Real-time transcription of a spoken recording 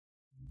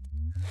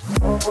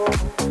What's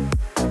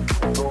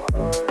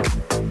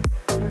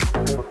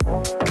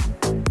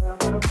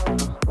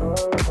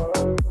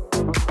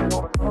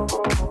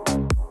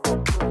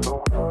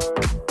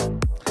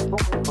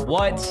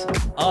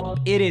up?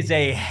 It is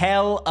a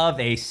hell of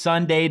a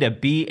Sunday to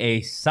be a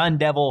Sun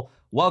Devil.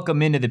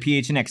 Welcome into the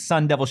PHNX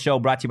Sun Devil Show,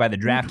 brought to you by the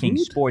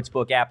DraftKings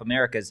Sportsbook app,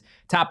 America's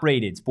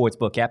top-rated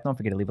sportsbook app. Don't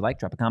forget to leave a like,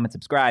 drop a comment,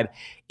 subscribe,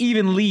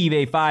 even leave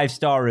a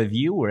 5-star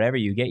review wherever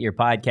you get your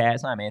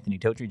podcasts. I'm Anthony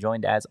Totri,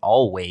 joined as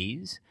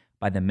always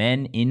by the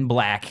men in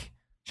black.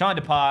 Sean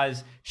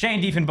DePaz,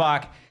 Shane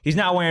Diefenbach. He's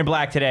not wearing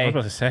black today,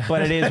 but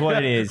it is what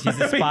it is. He's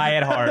a spy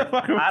at heart.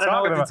 I don't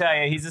know what to tell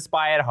you. He's a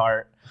spy at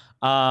heart.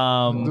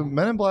 The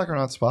men in black are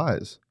not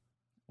spies.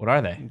 What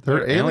are they?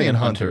 They're alien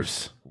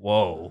hunters.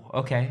 Whoa.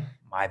 Okay.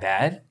 My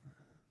bad.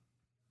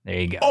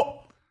 There you go.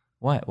 Oh.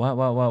 What?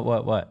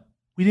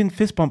 We didn't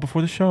fist bump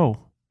before the show.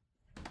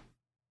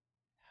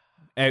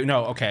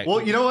 No, okay.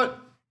 Well, you know what?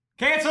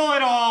 Cancel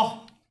it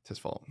all. It's his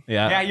fault.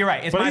 Yeah, you're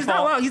right. It's but my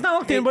fault. He's not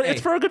locked in, but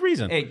it's for a good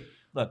reason. Hey,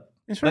 look.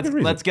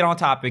 Let's get on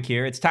topic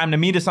here. It's time to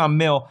meet us on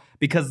Mill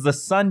because the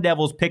Sun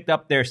Devils picked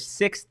up their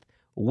 6th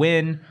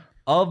win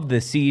of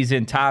the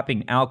season,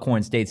 topping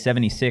Alcorn State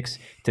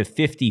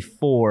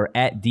 76-54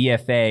 at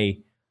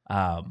DFA.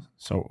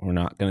 So we're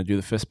not going to do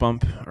the fist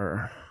bump,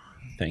 or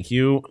thank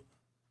you.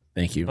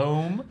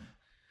 Boom.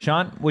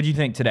 Sean, what do you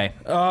think today?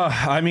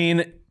 I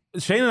mean,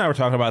 Shane and I were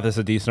talking about this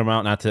a decent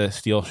amount, not to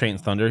steal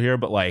Shane's thunder here,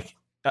 but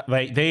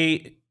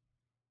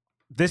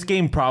this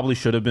game probably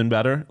should have been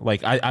better.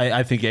 Like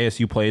I think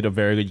ASU played a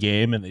very good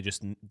game, and they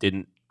just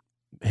didn't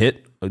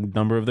hit a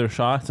number of their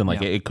shots, and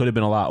it could have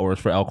been a lot worse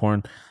for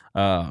Alcorn.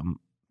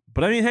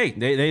 But I mean, hey,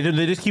 they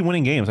just keep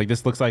winning games. Like,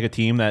 this looks like a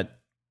team that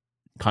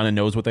kind of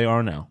knows what they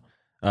are now.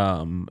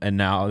 And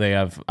now they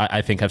have,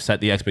 I think, have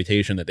set the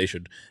expectation that they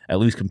should at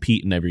least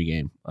compete in every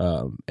game.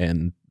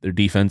 And their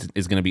defense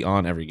is going to be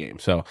on every game.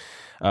 So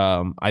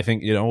I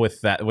think,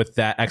 with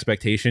that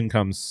expectation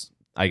comes,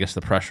 I guess,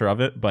 the pressure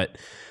of it. But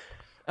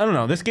I don't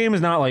know. This game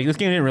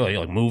didn't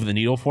really move the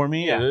needle for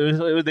me.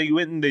 Yeah. They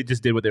went and they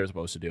just did what they were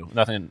supposed to do.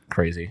 Nothing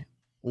crazy.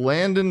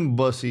 Landon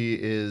Bussey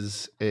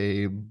is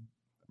a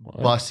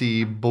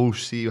Bussey,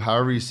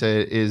 however you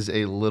say it, is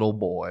a little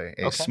boy,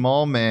 a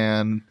small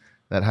man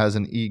that has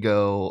an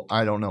ego.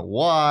 I don't know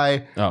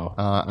why.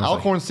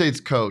 Alcorn State's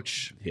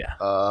coach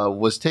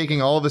was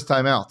taking all of his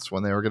timeouts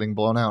when they were getting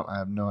blown out. I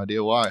have no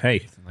idea why.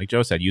 Hey, like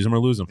Joe said, use them or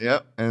lose them.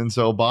 Yep. And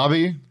so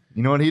Bobby,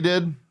 you know what he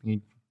did?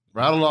 He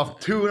rattled off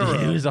 2 in a row.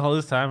 He used all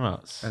his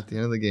timeouts at the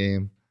end of the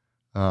game.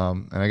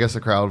 And I guess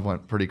the crowd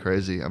went pretty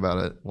crazy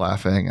about it,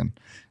 laughing and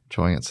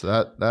enjoying it. So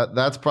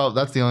that's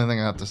the only thing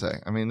I have to say.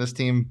 I mean, this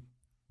team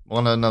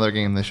won another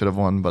game they should have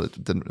won, but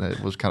it didn't. It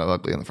was kind of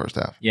ugly in the first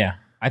half. Yeah.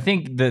 I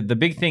think the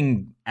big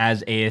thing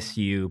as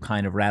ASU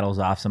kind of rattles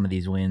off some of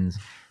these wins,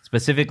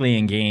 specifically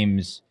in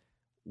games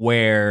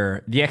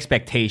where the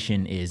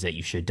expectation is that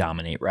you should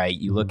dominate, right?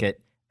 You look at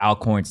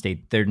Alcorn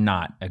State, they're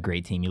not a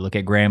great team. You look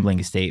at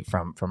Grambling State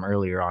from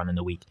earlier on in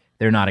the week,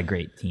 they're not a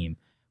great team.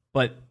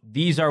 But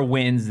these are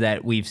wins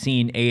that we've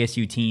seen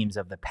ASU teams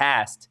of the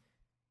past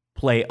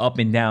play up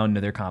and down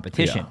to their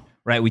competition,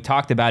 right? We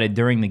talked about it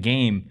during the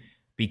game.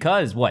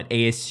 Because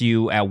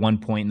ASU at one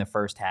point in the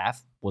first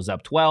half was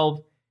up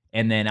 12,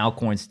 and then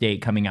Alcorn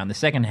State coming out in the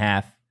second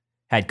half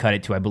had cut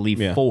it to, I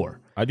believe,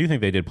 4. I do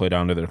think they did play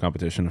down to their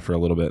competition for a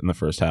little bit in the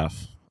first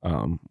half,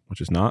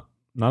 which is not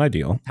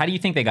ideal. How do you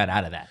think they got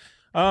out of that?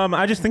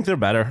 I just think they're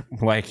better.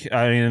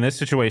 In this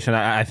situation,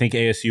 I think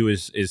ASU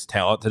is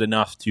talented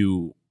enough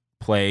to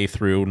play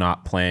through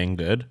not playing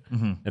good,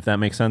 if that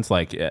makes sense.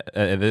 Just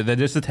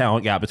the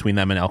talent gap between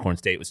them and Alcorn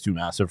State was too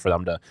massive for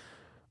them to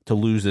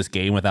lose this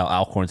game without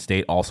Alcorn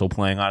State also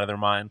playing out of their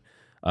mind.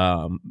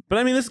 But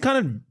I mean, this has kind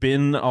of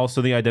been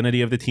also the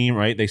identity of the team,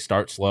 right? They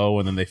start slow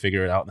and then they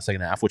figure it out in the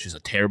second half, which is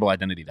a terrible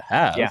identity to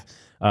have. Yeah.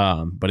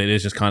 But it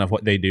is just kind of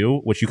what they do,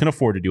 which you can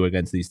afford to do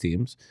against these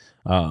teams.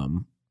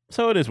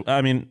 So it is.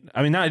 I mean,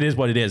 not it is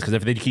what it is, because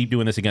if they keep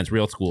doing this against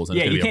real schools, then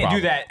it's you can't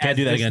do that. Can't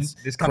do that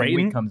against this coming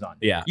Creighton. Week comes on.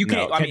 Yeah, you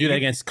can't. Can't do that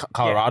against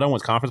Colorado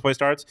once conference play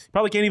starts.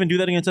 Probably can't even do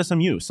that against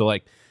SMU. So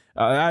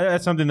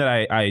that's something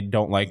that I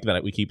don't like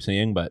that we keep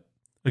seeing, but.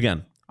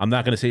 Again, I'm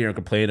not going to sit here and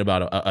complain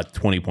about a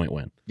 20-point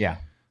win. Yeah.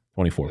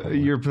 24-point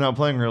win. You're not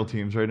playing real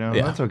teams right now.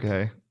 Yeah. That's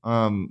okay.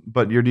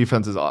 But your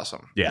defense is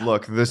awesome. Yeah.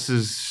 Look, this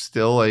is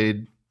still I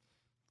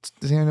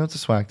know it's a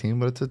SWAC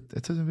team, but it's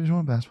a Division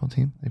I basketball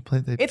team.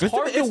 It's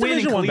hard to win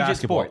in collegiate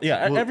sports.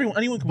 Yeah,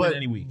 anyone can win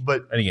any week,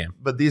 any game.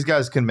 But these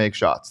guys can make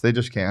shots. They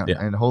just can.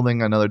 Yeah. And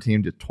holding another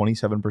team to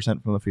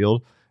 27% from the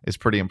field is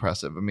pretty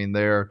impressive. I mean,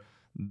 they're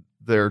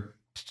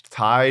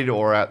tied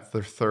or at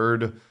their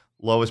third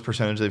lowest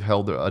percentage they've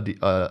held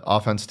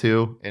offense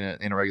to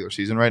in a regular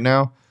season right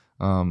now,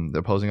 the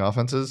opposing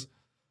offenses.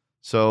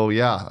 So,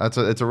 yeah,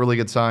 it's a really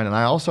good sign. And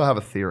I also have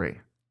a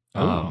theory.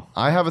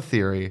 I have a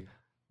theory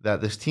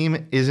that this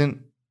team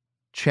isn't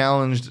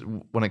challenged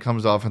when it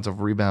comes to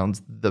offensive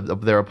rebounds.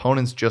 Their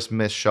opponents just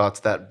miss shots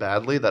that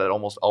badly that it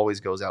almost always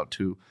goes out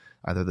to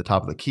either the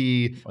top of the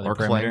key or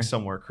playing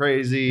somewhere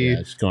crazy. Yeah,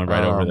 just going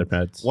right over their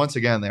heads. Once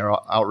again, they are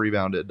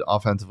out-rebounded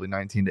offensively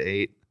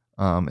 19-8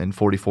 and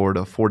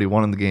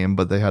 44-41 in the game,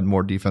 but they had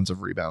more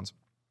defensive rebounds.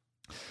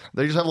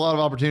 They just have a lot of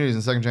opportunities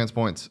and second chance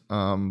points,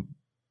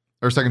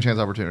 or second chance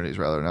opportunities,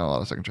 rather, not a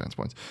lot of second chance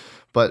points.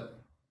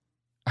 But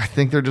I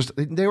think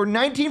they were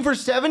 19 for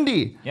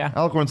 70. Yeah.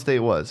 Alcorn State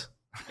was.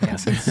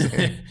 That's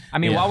insane. I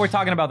mean, while we're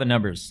talking about the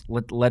numbers,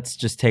 let's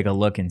just take a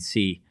look and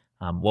see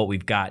what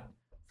we've got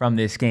from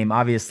this game.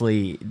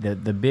 Obviously,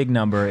 the big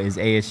number is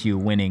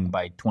ASU winning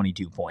by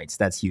 22 points.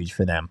 That's huge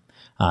for them.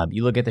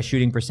 You look at the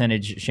shooting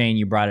percentage, Shane,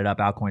 you brought it up.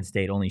 Alcorn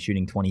State only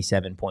shooting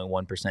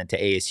 27.1%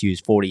 to ASU's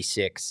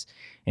 46.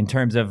 In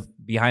terms of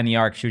behind the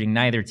arc shooting,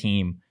 neither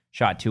team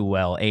shot too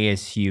well.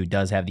 ASU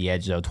does have the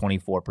edge, though,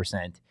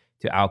 24%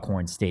 to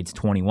Alcorn State's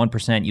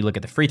 21%. You look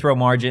at the free throw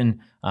margin,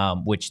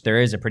 which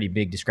there is a pretty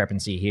big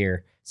discrepancy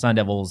here. Sun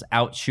Devils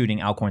out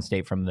shooting Alcorn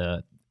State from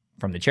the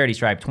charity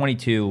stripe,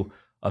 22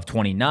 of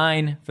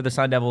 29 for the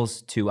Sun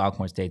Devils to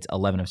Alcorn State's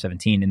 11 of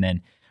 17. And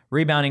then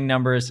rebounding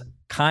numbers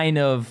kind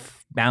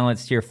of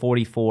balanced here,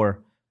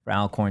 44 for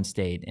Alcorn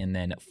State and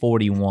then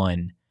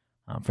 41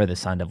 for the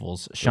Sun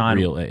Devils. Sean,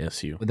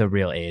 the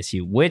real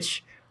ASU.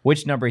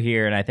 Which number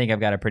here? And I think I've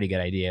got a pretty good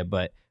idea,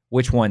 but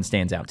which one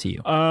stands out to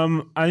you?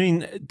 I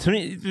mean, to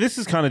me, this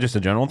is kind of just a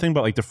general thing,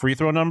 but like the free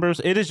throw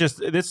numbers,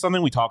 it's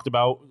something we talked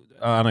about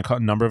on a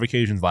number of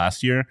occasions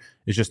last year.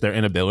 It's just their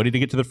inability to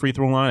get to the free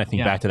throw line. I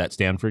think back to that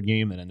Stanford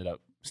game that ended up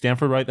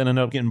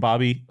getting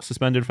Bobby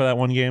suspended for that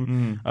one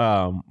game.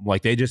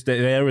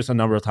 There was a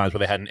number of times where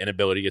they had an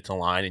inability to get to the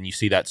line, and you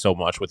see that so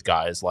much with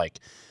guys like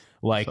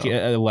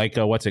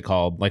what's it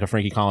called? Like a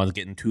Frankie Collins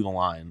getting to the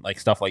line,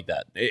 like stuff like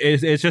that.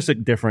 It's just a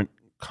different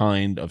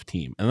kind of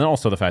team. And then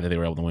also the fact that they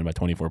were able to win by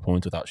 24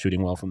 points without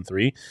shooting well from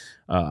three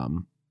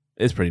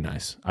is pretty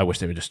nice. I wish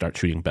they would just start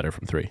shooting better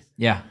from three.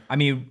 Yeah. I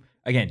mean,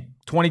 again,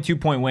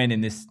 22-point win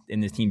and this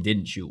team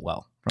didn't shoot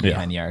well from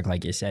behind the arc,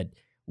 like you said.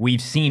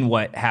 We've seen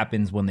what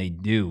happens when they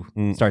do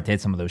start to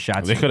hit some of those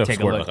shots. They could have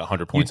scored like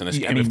 100 points in this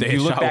game. If they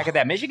you look back at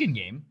that Michigan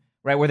game,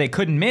 right, where they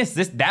couldn't miss.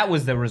 That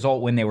was the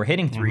result when they were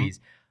hitting threes.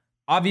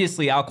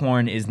 Obviously,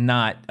 Alcorn is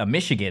not a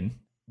Michigan,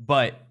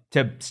 but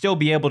to still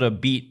be able to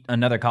beat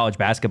another college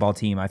basketball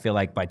team, I feel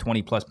like by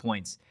 20-plus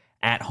points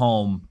at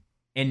home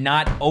and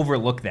not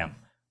overlook them,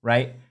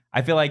 right?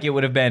 I feel like it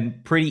would have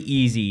been pretty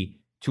easy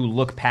to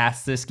look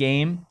past this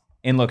game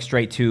and look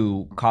straight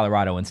to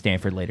Colorado and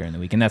Stanford later in the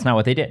week, and that's not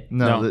what they did.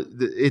 No.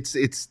 It's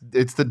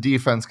the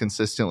defense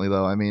consistently,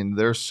 though. I mean,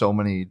 there's so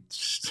many.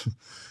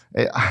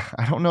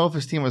 I don't know if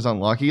this team was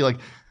unlucky. Like,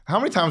 how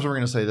many times are we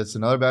going to say that's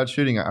another bad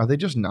shooting? Are they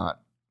just not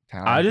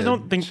talented? I just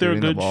don't think they're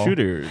good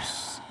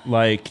shooters.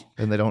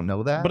 And they don't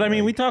know that. But I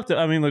mean, we joked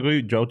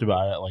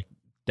about it, like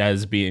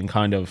Dez being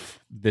kind of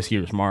this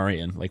year's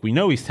Marion. Like, we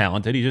know he's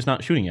talented, he's just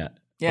not shooting yet.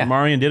 Yeah, but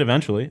Marion did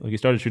eventually. Like, he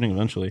started shooting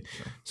eventually.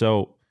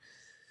 So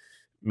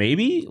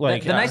maybe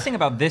like the nice thing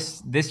about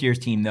this year's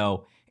team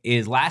though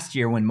is last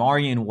year when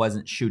Marion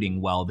wasn't shooting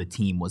well, the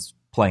team was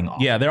playing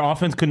off. Yeah, their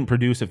offense couldn't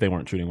produce if they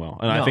weren't shooting well,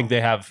 and I think they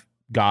have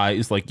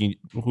guys like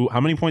who. How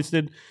many points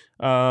did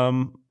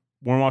Warren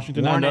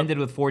Washington? Warren ended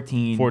with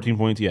 14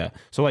 points. Yeah,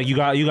 so like you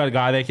got a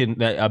guy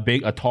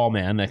a tall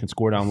man that can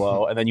score down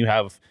low, and then you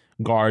have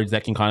guards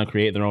that can kind of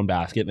create their own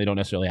basket. They don't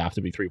necessarily have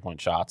to be 3-point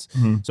shots.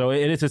 So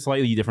it is a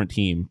slightly different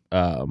team,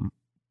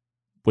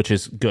 which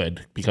is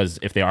good because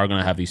if they are going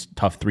to have these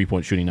tough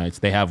 3-point shooting nights,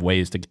 they have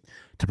ways to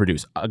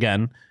produce.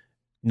 Again,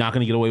 not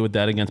going to get away with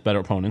that against better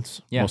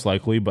opponents, most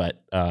likely,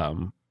 but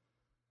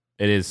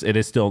it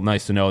is still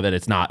nice to know that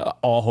it's not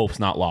all hope's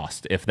not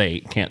lost if they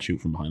can't shoot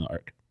from behind the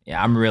arc.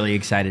 Yeah, I'm really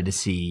excited to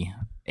see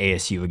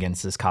ASU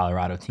against this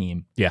Colorado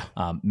team. Yeah,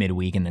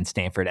 midweek and then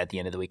Stanford at the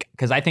end of the week,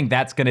 because I think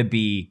that's going to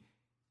be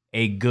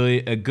a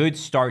good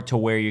start to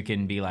where you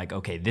can be like,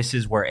 okay, this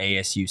is where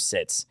ASU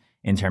sits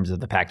in terms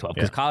of the Pac-12.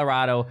 Because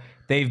Colorado,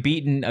 they've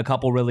beaten a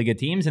couple really good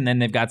teams, and then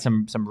they've got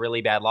some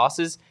really bad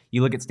losses.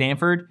 You look at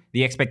Stanford,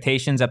 the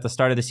expectations at the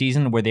start of the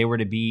season where they were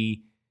to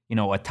be,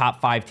 a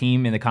top 5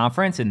 team in the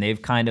conference, and they've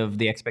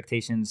the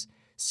expectations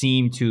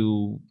seem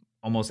to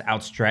almost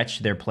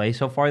outstretch their play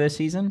so far this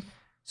season.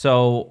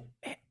 So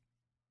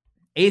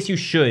ASU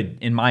should,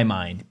 in my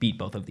mind, beat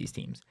both of these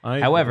teams.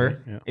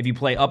 However, if you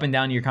play up and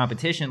down your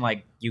competition,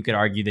 like you could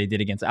argue they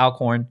did against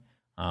Alcorn,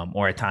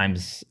 or at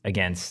times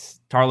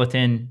against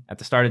Tarleton at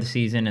the start of the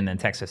season, and then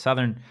Texas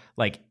Southern,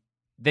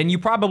 then you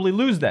probably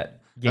lose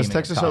that game. Has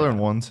Texas Southern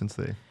won since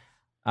they?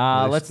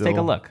 Let's take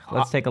a look.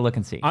 Let's take a look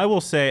and see. I will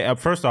say,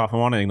 first off, I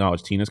want to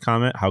acknowledge Tina's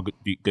comment. How do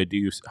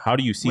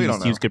you see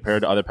these teams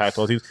compared to other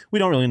Pac-12 teams? We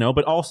don't really know,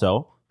 but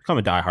also become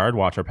a diehard.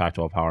 Watch our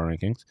Pac-12 power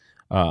rankings.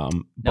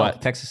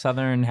 But Texas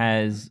Southern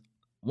has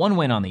 1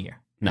 win on the year.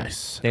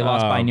 Nice. They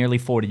lost by nearly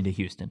 40 to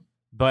Houston.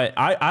 But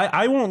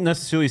I won't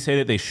necessarily say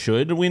that they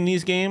should win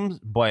these games,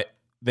 but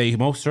they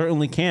most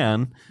certainly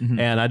can.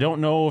 And I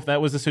don't know if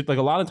that was like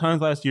a lot of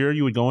times last year,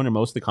 you would go into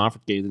most of the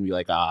conference games and be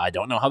like, I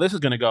don't know how this is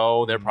going to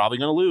go. They're probably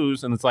going to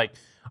lose. And it's like,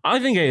 I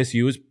think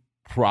ASU is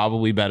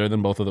probably better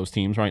than both of those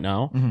teams right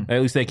now. Mm-hmm.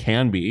 At least they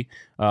can be,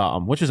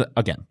 which is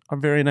again a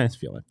very nice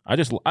feeling. I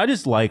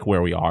just like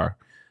where we are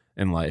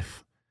in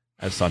life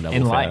as Sun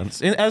Devil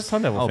fans. As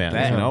Sun Devil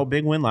fans,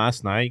 big win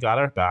last night. Got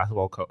our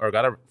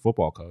got our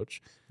football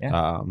coach.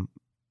 Yeah.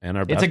 And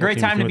our it's a great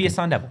time to be a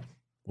Sun Devil.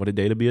 What a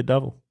day to be a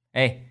Devil.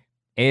 Hey,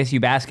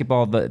 ASU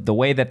basketball, the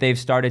way that they've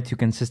started to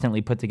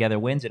consistently put together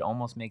wins, it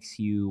almost makes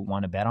you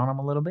want to bet on them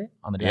a little bit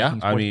on the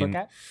DraftKings Sportsbook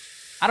app.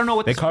 I don't know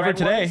what they covered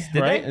today,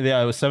 right? Yeah,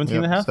 it was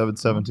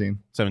 17.5.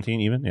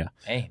 17 even. Yeah.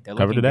 Hey, they're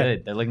looking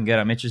good. They're looking good.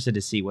 I'm interested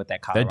to see what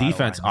that Colorado their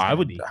defense.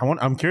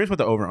 I'm curious what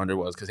the over under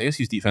was because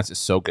ASU's defense is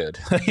so good.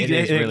 It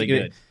is really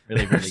good.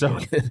 Really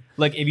good.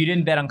 Look, if you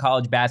didn't bet on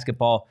college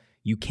basketball,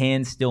 you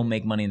can still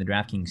make money in the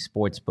DraftKings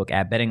Sportsbook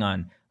app, betting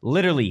on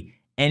literally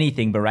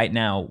anything. But right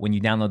now, when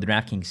you download the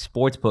DraftKings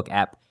Sportsbook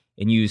app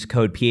and use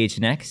code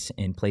PHNX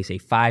and place a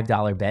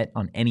 $5 bet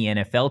on any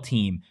NFL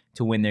team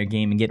to win their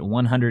game and get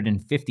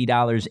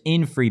 $150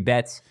 in free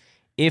bets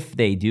if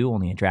they do,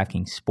 only at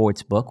DraftKings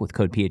Sportsbook with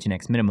code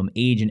PHNX. Minimum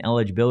age and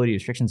eligibility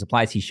restrictions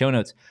apply. See show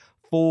notes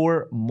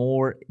for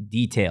more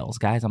details.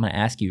 Guys, I'm going to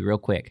ask you real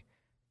quick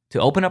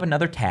to open up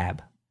another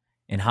tab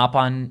and hop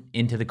on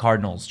into the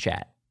Cardinals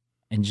chat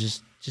and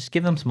just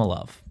give them some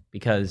love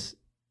because,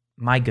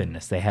 my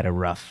goodness, they had a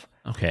rough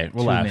Okay,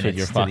 relax with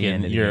your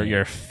fucking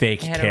your fake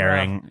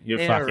caring, your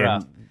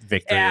fucking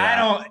victory.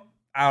 Yeah,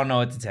 I don't know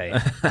what to tell you.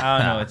 I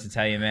don't know what to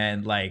tell you,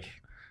 man. Like,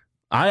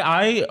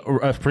 I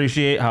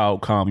appreciate how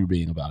calm you're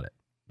being about it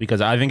because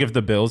I think if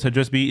the Bills had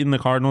just beaten the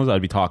Cardinals,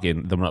 I'd be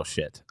talking the most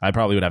shit. I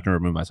probably would have to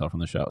remove myself from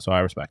the show, so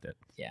I respect it.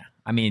 Yeah,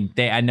 I mean,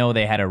 I know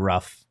they had a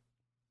rough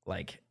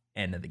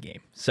end of the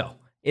game, so.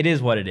 It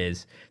is what it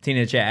is. Tina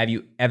in the chat,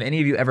 have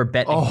any of you ever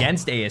bet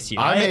against ASU?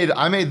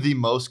 I made the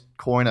most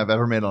coin I've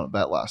ever made on a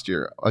bet last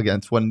year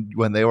against when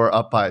they were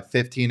up by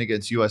 15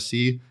 against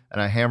USC,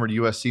 and I hammered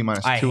USC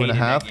minus 2.5.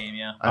 That game,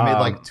 yeah. I made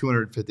like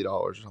 $250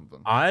 or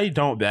something. I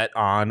don't bet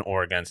on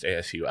or against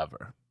ASU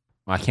ever.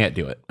 I can't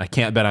do it. I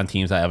can't bet on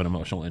teams I have an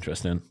emotional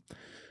interest in.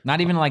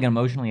 Not even like an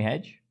emotionally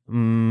hedge?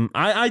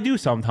 I do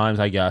sometimes,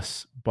 I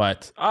guess,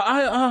 but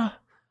I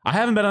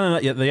haven't bet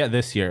on it yet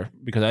this year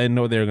because I didn't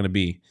know what they were going to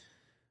be.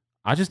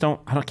 I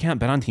can't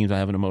bet on teams I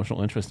have an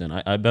emotional interest in.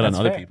 I bet on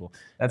other people.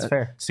 That's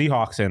fair.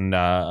 Seahawks and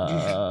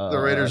the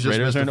Raiders just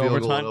missed a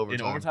field goal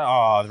in overtime.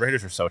 Oh, the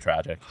Raiders are so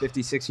tragic.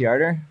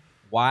 56-yarder,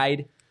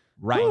 wide,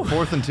 right.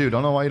 4th and 2.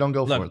 Don't know why you don't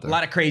go for it there. A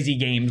lot of crazy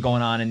games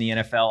going on in the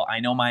NFL.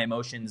 I know my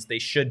emotions, they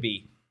should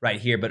be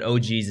right here, but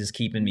OG's is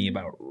keeping me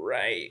about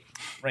right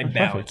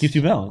balanced. Keeps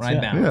you balanced.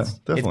 Right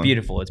balanced. Yeah, it's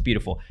beautiful. It's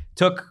beautiful.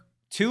 Took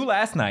 2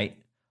 last night.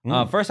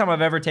 First time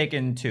I've ever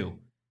taken 2.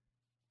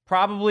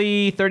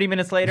 Probably 30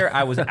 minutes later,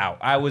 I was out.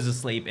 I was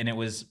asleep, and it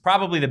was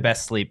probably the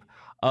best sleep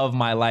of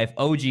my life.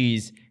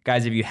 OGs,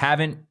 guys, if you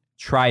haven't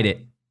tried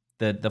it,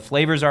 the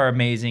flavors are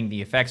amazing.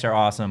 The effects are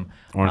awesome.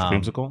 Orange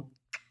creamsicle?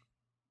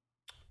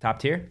 Top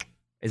tier?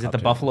 Is it the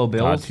tier. Buffalo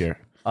Bills? Top tier.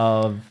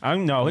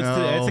 No,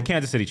 it's the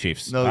Kansas City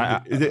Chiefs. No,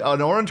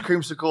 an orange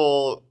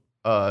creamsicle,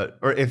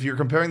 or if you're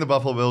comparing the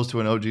Buffalo Bills to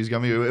an OG's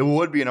gummy, it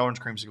would be an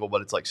orange creamsicle,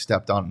 but it's like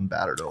stepped on and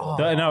battered a little.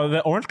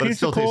 The orange creamsicle. It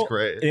still tastes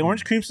great. The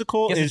orange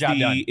creamsicle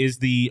is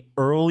the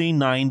early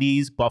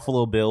 '90s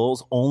Buffalo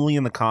Bills, only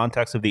in the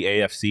context of the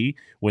AFC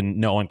when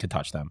no one could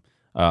touch them.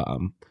 We're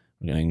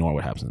gonna ignore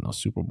what happens in those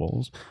Super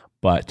Bowls,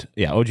 but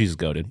yeah, OG's is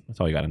goated.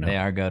 That's all you got to know. They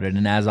are goated,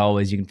 and as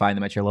always, you can find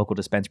them at your local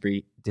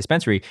dispensary.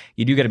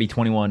 You do got to be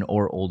 21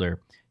 or older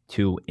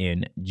to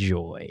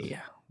enjoy.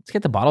 Let's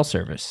get the bottle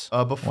service.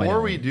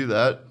 Before we do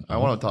that, I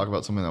want to talk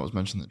about something that was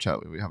mentioned in the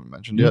chat we haven't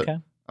mentioned yet. Okay.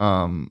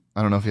 I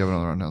don't know if you have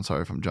another rundown.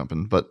 Sorry if I'm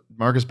jumping, but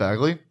Marcus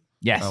Bagley.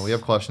 Yes. We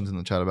have questions in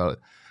the chat about it.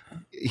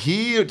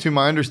 He, to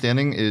my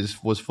understanding,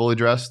 was fully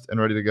dressed and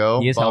ready to go.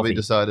 Bobby healthy.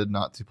 Decided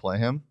not to play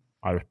him.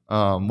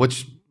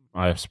 Which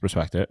I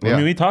respect it. Yeah. I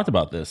mean, we talked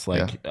about this.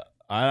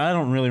 I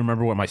don't really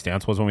remember what my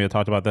stance was when we had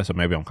talked about this, and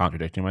maybe I'm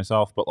contradicting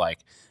myself. But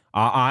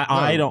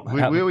I don't.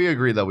 We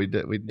agreed that we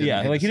did. He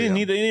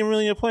didn't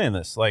really need to play in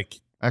this.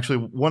 Actually,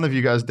 one of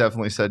you guys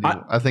definitely said you.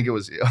 I think it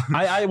was you.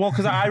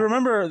 Because I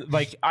remember,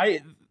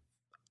 I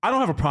don't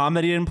have a problem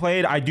that he didn't play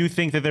it. I do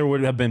think that there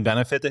would have been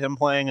benefit to him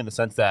playing in the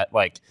sense that,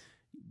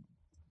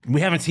 we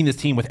haven't seen this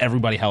team with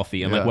everybody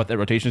healthy and what their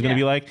rotation is going to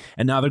be like.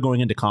 And now they're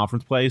going into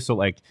conference play, so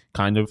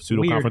kind of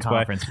pseudo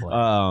conference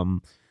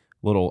play.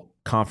 Little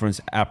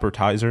conference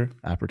appetizer.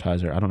 I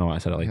don't know why I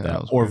said it like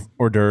that.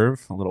 Hors d'oeuvre,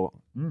 a little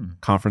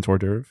conference hors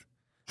d'oeuvre.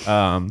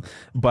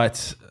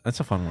 But that's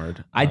a fun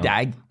word.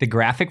 The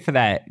graphic for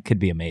that could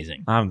be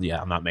amazing. I'm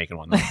not making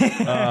one.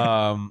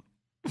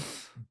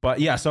 But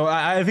yeah, so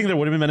I think there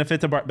would have been benefit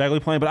to Bagley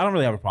playing, but I don't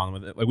really have a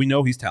problem with it. We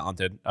know he's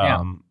talented.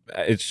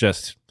 It's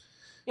just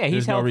he's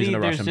there's no healthy. reason to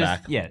rush him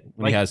back.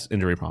 When he has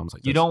injury problems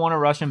like this. You don't want to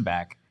rush him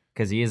back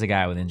because he is a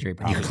guy with injury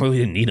problems. You clearly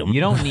didn't need him.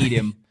 You don't need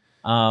him.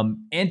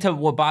 And to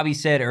what Bobby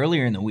said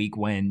earlier in the week,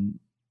 when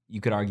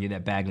you could argue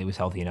that Bagley was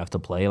healthy enough to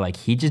play,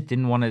 he just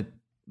didn't want to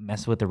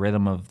mess with the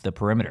rhythm of the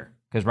perimeter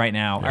because right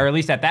now, or at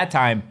least at that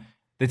time,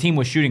 the team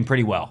was shooting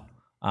pretty well.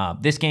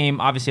 This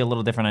game, obviously a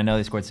little different. I know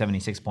they scored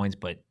 76 points,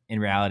 but in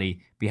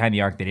reality, behind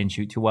the arc, they didn't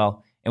shoot too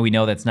well. And we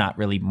know that's not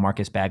really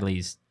Marcus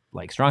Bagley's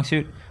like strong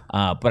suit.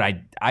 But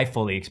I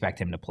fully expect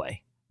him to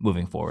play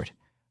moving forward.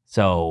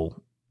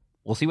 So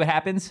we'll see what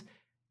happens.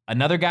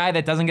 Another guy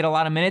that doesn't get a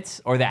lot of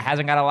minutes or that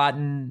hasn't got a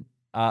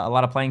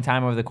lot of playing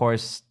time over the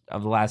course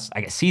of the last,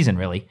 I guess, season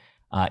really.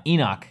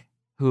 Enoch,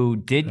 who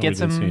did get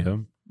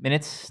some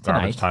minutes tonight.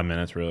 Garbage time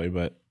minutes, really,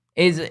 but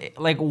is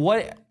like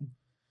what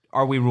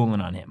are we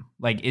ruling on him?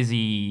 Like, is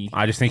he?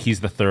 I just think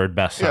he's the third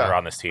best center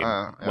on this team.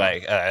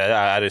 Like,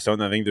 I just don't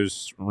think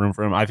there's room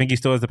for him. I think he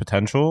still has the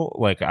potential,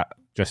 like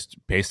just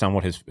based on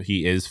what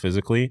he is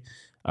physically,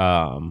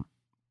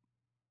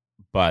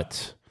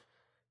 but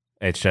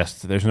it's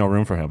just there's no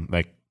room for him.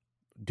 Like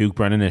Duke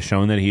Brennan has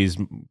shown that he's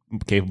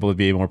capable of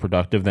being more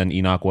productive than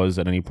Enoch was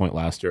at any point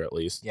last year, at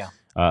least. Yeah.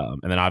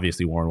 And then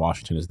obviously Warren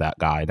Washington is that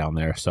guy down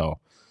there. So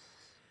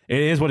it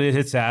is what it is.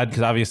 It's sad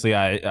because obviously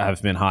I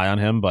have been high on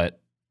him, but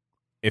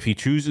if he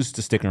chooses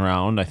to stick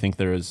around, I think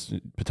there is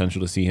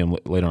potential to see him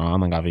later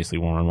on. Like obviously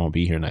Warren won't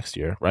be here next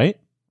year, right?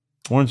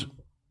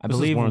 I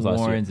believe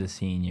Warren's a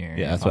senior.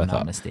 Yeah, that's what I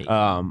thought.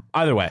 Mistaken.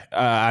 Either way,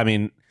 I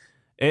mean,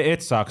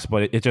 it sucks,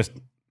 but it just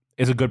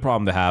is a good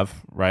problem to have,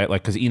 right?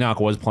 Like because Enoch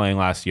was playing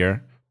last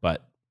year,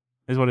 but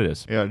it is what it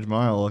is. Yeah,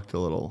 Jemiah looked a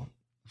little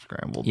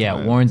scrambled. Yeah,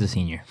 tonight. Warren's a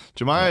senior.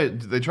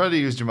 They tried to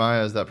use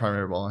Jemiah as that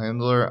primary ball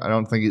handler. I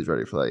don't think he's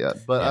ready for that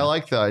yet, but I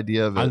like the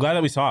idea of it. I'm glad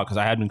that we saw it because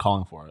I had been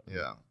calling for it.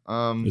 Yeah.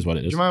 Is what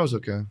it is. Jemiah was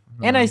okay.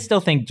 And I still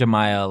think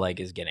Jemiah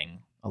like is getting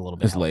a little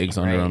bit his legs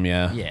under him,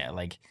 yeah. Yeah,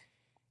 like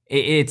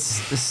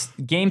it's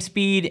game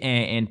speed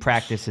and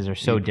practices are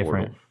so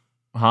different.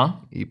 Huh?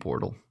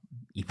 E-portal.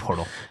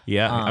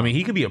 Yeah. I mean,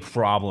 he could be a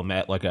problem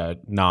at like a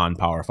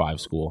non-Power 5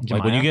 school. Jemiah?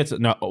 Like when you get to,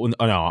 no,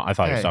 I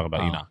thought you were talking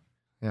about Enoch.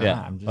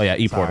 Yeah.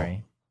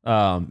 E-portal.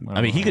 I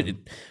mean, he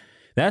could.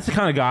 That's the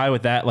kind of guy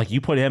with that. Like you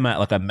put him at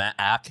like a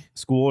MAC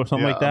school or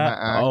something like that.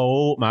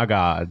 Oh my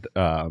God.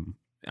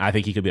 I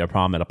think he could be a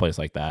problem at a place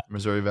like that.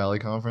 Missouri Valley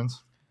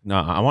Conference. No,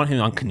 I want him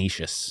on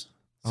Canisius.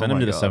 Send him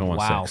to the 716.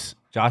 Wow.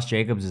 Josh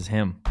Jacobs is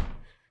him.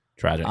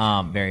 Tragic.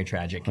 Very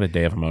tragic. What a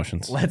day of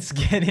emotions. Let's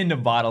get into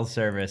bottle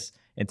service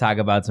and talk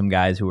about some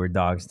guys who were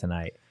dogs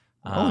tonight.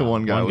 Only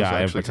one guy was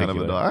actually kind of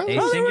a dog.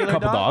 There were a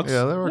couple dogs.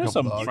 Yeah, there were a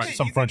couple dogs.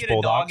 Some French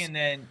bulldogs. And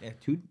then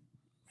two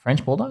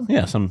French bulldogs?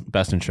 Yeah, some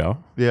best in show.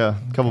 Yeah,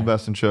 a couple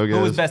best in show guys.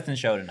 Who was best in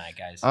show tonight,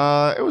 guys?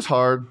 It was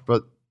hard,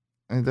 but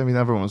I mean,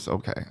 everyone was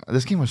okay.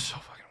 This game was so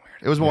fucking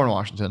weird. It was Warren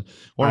Washington.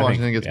 Warren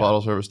Washington gets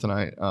bottle service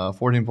tonight.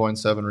 14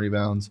 points, 7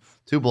 rebounds,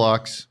 2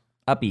 blocks.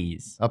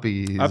 Uppies.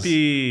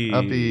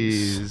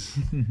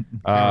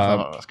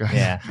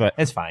 Yeah, but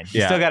it's fine.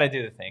 You still got to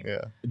do the thing.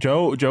 Yeah.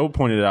 Joe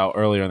pointed it out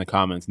earlier in the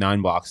comments.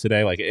 9 blocks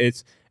today. Like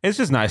it's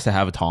just nice to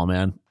have a tall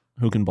man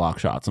who can block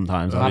shots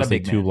sometimes.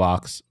 Obviously, 2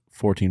 blocks,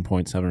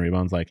 14.7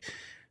 rebounds. Like,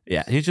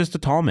 yeah, he's just a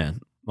tall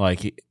man.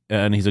 Like,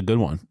 and he's a good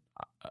one.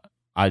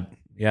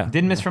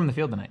 Didn't miss from the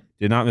field tonight.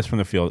 Did not miss from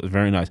the field. It's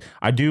very nice.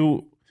 I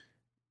know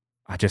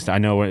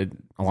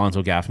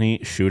Alonzo Gaffney,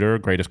 shooter,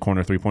 greatest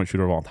corner 3-point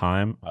shooter of all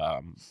time.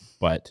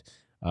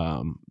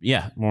 Warren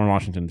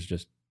Washington is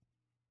just.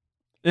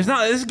 It's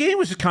not. This game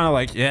was just kind of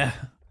like,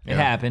 It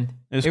happened.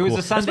 It cool. was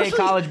a Sunday Especially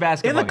college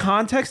basketball in the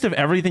context of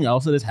everything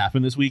else that has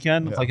happened this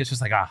weekend. It's like it's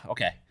just like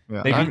okay.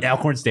 Yeah. They beat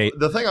Alcorn State.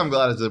 The thing I'm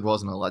glad is it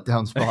wasn't a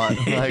letdown spot.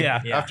 Like,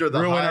 after the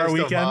highest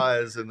of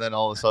highs, and then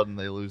all of a sudden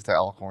they lose to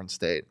Alcorn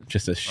State.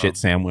 Just a shit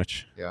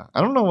sandwich. Yeah,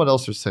 I don't know what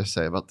else to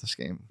say about this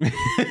game.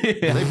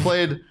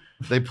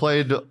 They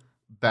played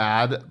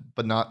bad,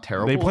 but not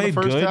terrible. They played in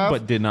the first good, half,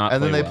 but did not.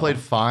 And then they well. played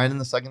fine in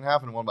the second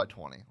half and won by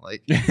 20.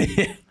 Like,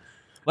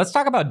 let's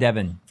talk about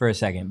Devin for a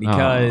second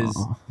because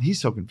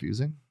he's so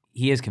confusing.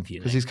 He is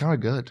confusing because he's kind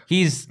of good.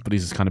 But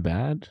he's kind of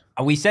bad.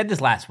 We said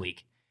this last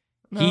week.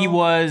 No. He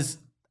was.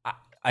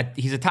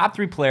 He's a top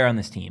 3 player on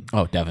this team.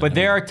 Oh, Devin. But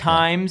there are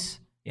times,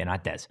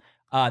 not Des.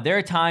 There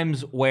are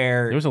times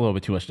where there was a little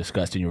bit too much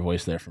disgust in your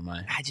voice there for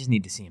mine. I just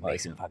need to see him make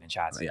some fucking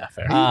shots. Yeah,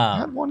 fair. He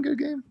had one good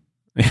game.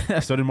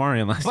 So did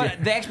Marion last year.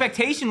 But the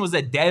expectation was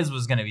that Dez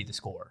was going to be the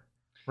scorer,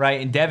 right?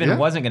 And Devin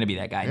wasn't going to be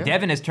that guy. Yeah.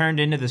 Devin has turned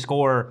into the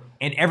scorer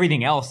and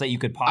everything else that you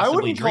could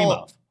possibly dream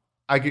of.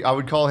 I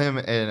would call him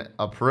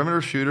a perimeter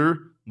shooter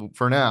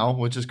for now,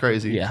 which is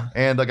crazy. Yeah.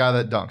 And a guy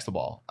that dunks the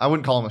ball. I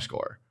wouldn't call him a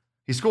scorer.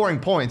 He's scoring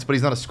points, but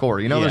he's not a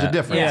scorer. There's a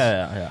difference.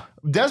 Yeah.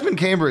 Desmond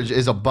Cambridge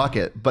is a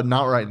bucket, but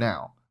not right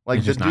now. Like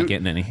he's just not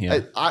getting any.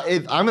 Yeah.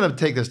 I'm gonna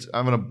take this.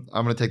 I'm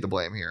gonna take the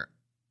blame here.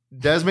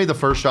 Des made the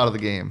first shot of the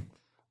game.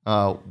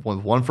 Was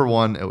 1 for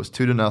 1. It was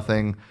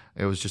 2-0.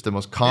 It was just the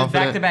most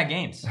confident back-to-back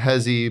games.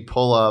 Hezzy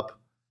pull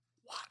up.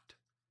 What?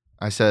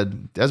 I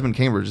said Desmond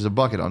Cambridge is a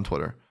bucket on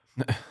Twitter.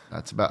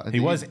 That's about. He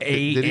was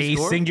a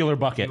singular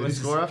bucket. Did he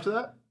score after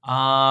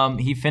that?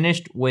 He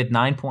finished with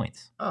 9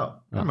 points. Oh,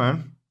 never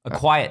mind. A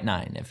quiet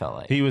 9, it felt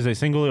like. He was a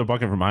singular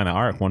bucket from behind the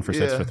arc, 1 for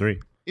 6 for 3.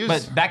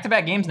 But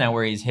back-to-back games now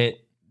where he's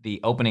hit the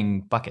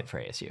opening bucket for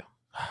ASU.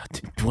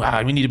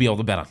 Wow, we need to be able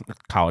to bet on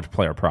college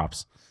player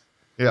props.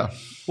 Yeah.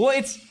 Well,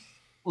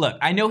 look,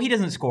 I know he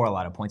doesn't score a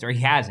lot of points, or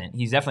he hasn't.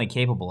 He's definitely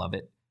capable of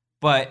it.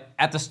 But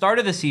at the start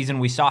of the season,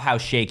 we saw how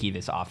shaky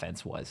this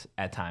offense was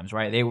at times,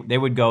 right? They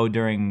would go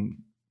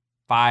during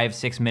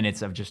 5-6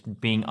 minutes of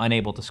just being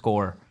unable to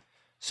score.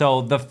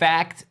 So the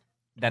fact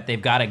that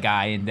they've got a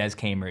guy in Des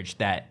Cambridge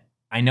that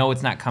I know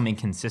it's not coming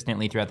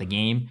consistently throughout the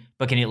game,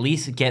 but can at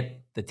least get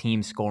the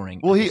team scoring.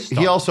 Well,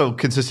 he also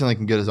consistently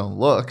can get his own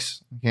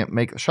looks. He can't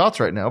make the shots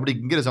right now, but he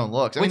can get his own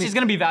looks. Which is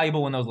going to be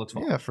valuable when those looks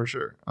fall. Yeah, for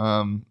sure.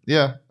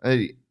 Yeah,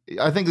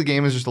 I think the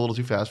game is just a little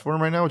too fast for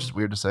him right now, which is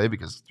weird to say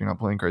because you're not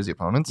playing crazy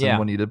opponents. Yeah. And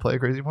when he did play a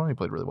crazy opponent, he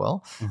played really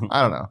well.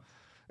 I don't know.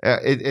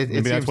 It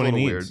seems a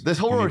little weird. This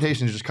whole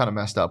rotation is just kind of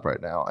messed up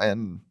right now,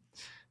 and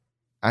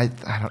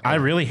I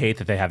really hate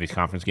that they have these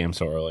conference games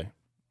so early.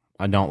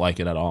 I don't like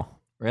it at all.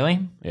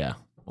 Really? Yeah.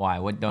 Why?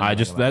 What don't I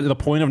just the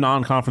point of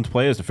non-conference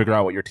play is to figure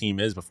out what your team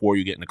is before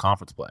you get into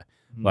conference play.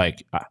 Mm-hmm.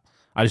 Like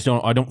I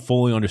don't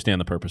fully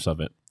understand the purpose of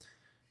it.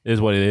 It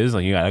is what it is.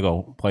 Like you gotta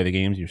go play the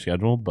games you're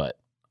scheduled, but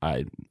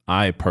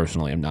I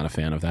personally am not a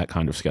fan of that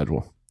kind of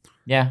schedule.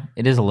 Yeah,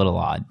 it is a little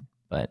odd,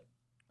 but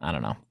I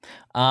don't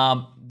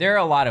know. There are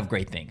a lot of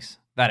great things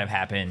that have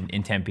happened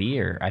in Tempe,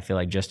 or I feel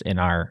like just in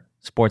our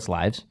sports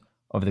lives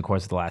over the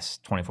course of the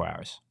last 24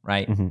 hours,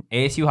 right? Mm-hmm.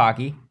 ASU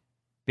hockey.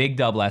 Big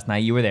dub last night.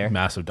 You were there.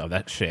 Massive dub.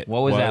 That shit.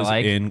 What was that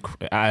like?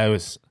 I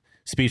was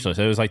speechless.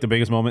 It was like the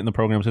biggest moment in the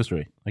program's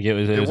history. Like it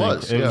was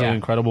an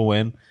incredible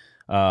win.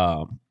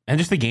 And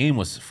just the game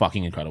was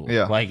fucking incredible.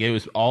 Yeah. Like it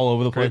was all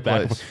over the place.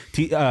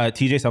 TJ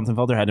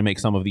Somethingfelder had to make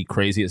some of the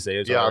craziest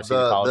saves. Yeah,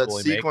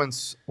 that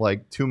sequence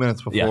like 2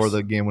 minutes before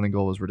the game-winning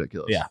goal was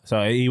ridiculous. Yeah,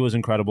 so he was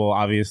incredible.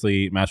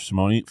 Obviously, Master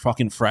Simone,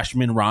 fucking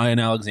freshman Ryan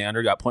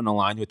Alexander got put in a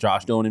line with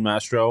Josh Doan and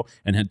Mastro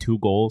and had 2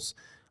 goals.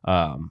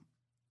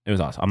 It was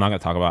awesome. I'm not going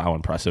to talk about how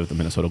impressive the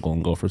Minnesota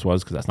Golden Gophers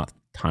was because that's not the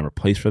time or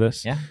place for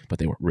this. Yeah. But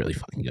they were really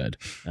fucking good.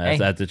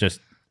 That's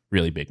just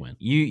really big win.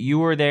 You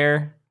were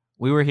there.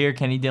 We were here.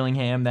 Kenny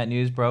Dillingham, that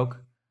news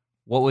broke.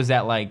 What was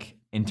that like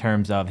in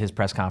terms of his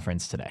press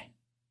conference today?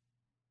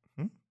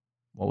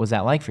 What was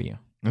that like for you?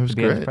 It was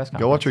great.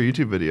 Go watch our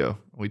YouTube video.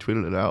 We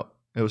tweeted it out.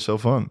 It was so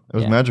fun. It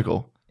was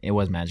magical. It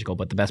was magical.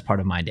 But the best part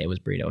of my day was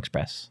Burrito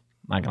Express.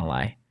 I'm not going to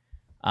lie.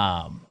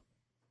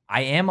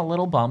 I am a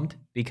little bummed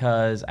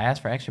because I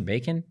asked for extra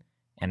bacon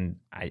and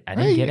I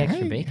didn't get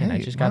extra bacon.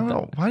 I just got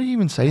why do you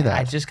even say that?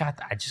 I just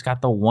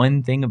got the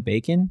one thing of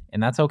bacon,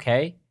 and that's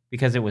okay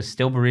because it was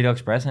still Burrito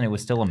Express and it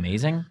was still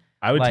amazing.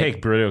 I would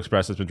take Burrito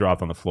Express that's been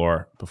dropped on the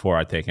floor before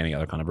I take any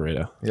other kind of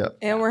burrito. Yeah.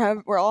 And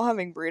we're all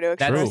having Burrito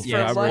Express for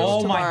lunch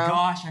oh tomorrow. My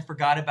gosh, I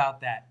forgot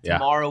about that. Yeah.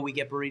 Tomorrow we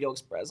get Burrito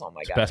Express. Oh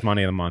my god. Best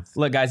money of the month.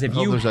 Look guys, if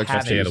you there's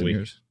extra cheese in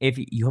yours. If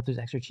you hope there's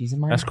extra cheese in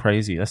mine? That's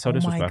crazy. That's so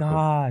disrespectful. Oh my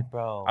god,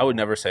 bro. I would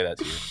never say that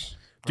to you.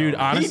 Dude,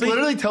 honestly, he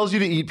literally tells you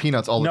to eat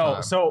peanuts all the time.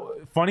 No, so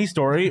funny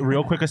story,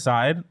 real quick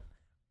aside.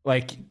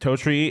 Like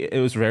Totri, it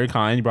was very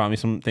kind. He brought me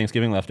some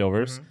Thanksgiving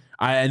leftovers. Mm-hmm.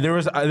 And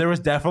there was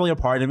definitely a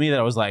part of me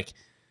that was like,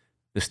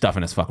 there's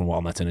stuffing has fucking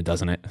walnuts in it,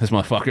 doesn't it? This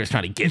motherfucker is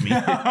trying to get me.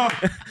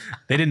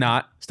 They did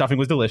not. Stuffing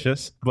was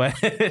delicious, but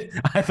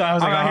I thought I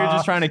was like, out here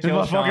just trying to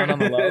kill Sean on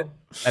the low.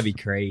 That'd be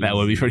crazy. That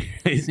would be pretty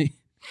crazy.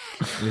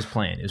 It was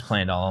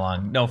planned all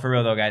along. No, for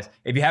real though, guys.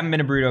 If you haven't been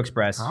to Burrito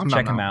Express,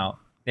 check them out.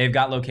 They've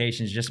got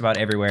locations just about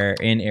everywhere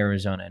in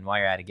Arizona. And while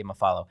you're at it, give them a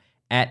follow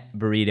at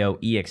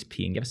Burrito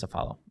EXP and give us a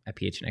follow at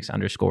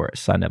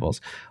PHNX_Sun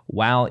Devils.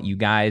 While you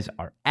guys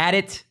are at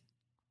it,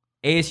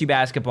 ASU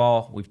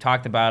basketball, we've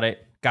talked about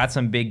it. Got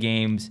some big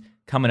games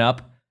coming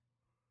up.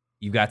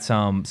 You've got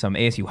some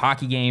ASU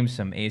hockey games,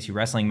 some ASU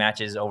wrestling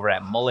matches over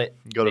at Mullet.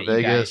 Go to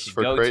Vegas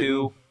for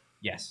Creighton.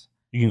 Yes.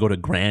 You can go to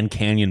Grand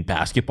Canyon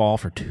basketball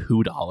for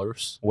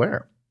 $2.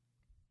 Where?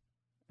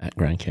 At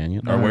Grand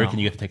Canyon? Or where can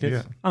you get the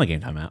tickets? Yeah. On the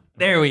Game Time app.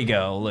 There we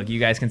go. Look, you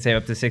guys can save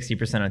up to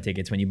 60% on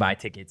tickets when you buy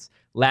tickets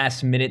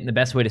last minute. And the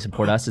best way to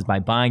support us is by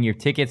buying your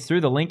tickets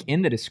through the link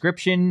in the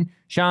description.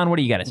 Sean, what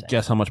do you got to say?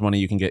 Guess how much money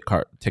you can get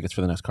tickets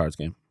for the next Cards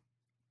game?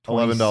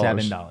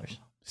 $27.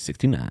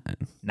 $69.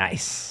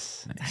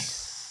 Nice.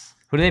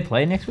 Who do they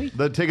play next week?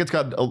 The tickets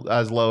got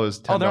as low as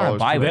 $10. Oh, they're on a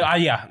bye week.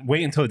 Yeah,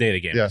 wait until the day of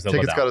the game. Yeah,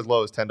 tickets got as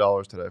low as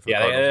 $10 today.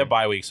 They're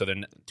bye week, so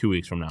then 2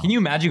 weeks from now. Can you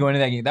imagine going to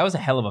that game? That was a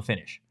hell of a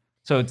finish.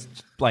 So it's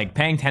like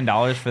paying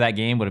 $10 for that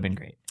game would have been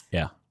great.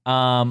 Yeah.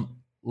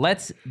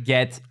 Let's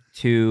get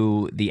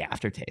to the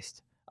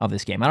aftertaste of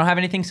this game. I don't have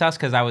anything sus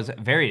because I was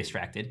very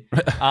distracted.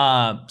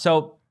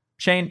 So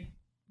Shane,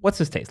 what's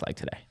this taste like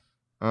today?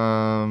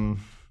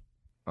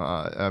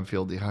 I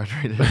feel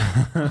dehydrated.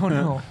 Oh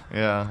no.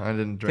 Yeah, I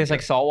didn't drink. Tastes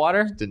like salt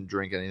water? Didn't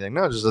drink anything.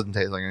 No, it just doesn't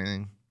taste like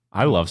anything.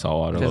 I love salt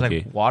water. Tastes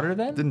like water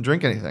then? Didn't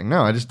drink anything.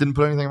 No, I just didn't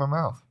put anything in my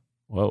mouth.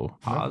 Whoa.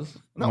 Pause.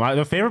 No.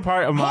 The favorite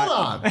part of my...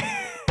 Hold on.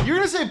 You're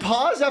going to say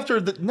pause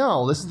after the...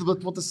 No, this is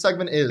what the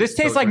segment is. This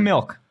tastes like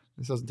milk.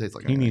 This doesn't taste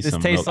like anything. anything.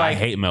 This tastes like I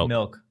hate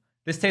milk.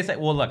 This tastes like...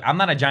 Well, look, I'm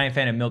not a giant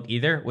fan of milk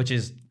either, which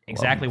is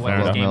exactly what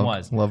this game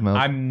was. Love milk.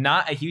 I'm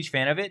not a huge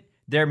fan of it.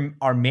 There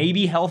are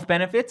maybe health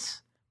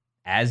benefits,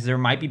 as there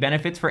might be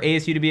benefits for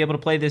ASU to be able to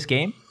play this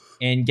game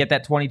and get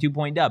that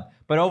 22-point dub.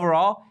 But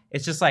overall,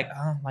 it's just like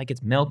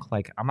it's milk.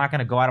 Like, I'm not going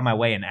to go out of my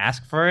way and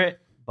ask for it.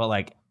 But,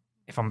 like,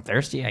 if I'm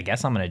thirsty, I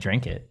guess I'm going to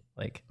drink it.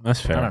 Like, that's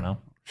fair. I don't know.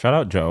 Shout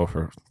out Joe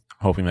for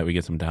hoping that we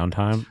get some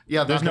downtime.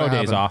 Yeah, there's no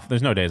days off.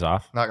 There's no days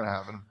off. Not gonna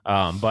happen.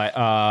 But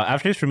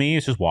aftertaste for me,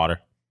 it's just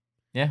water.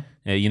 Yeah.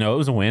 You know, it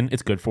was a win.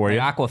 It's good for you.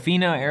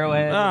 Aquafina,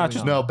 Arrowhead.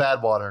 Just no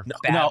bad water.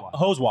 No,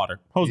 hose water.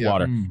 Hose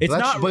water. It's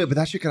not. But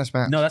that shit kind of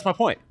smacks. No, that's my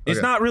point. Okay.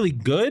 It's not really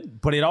good,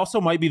 but it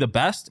also might be the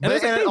best. And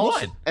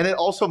it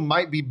also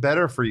might be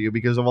better for you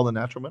because of all the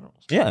natural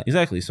minerals. Yeah,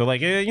 exactly. So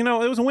like, you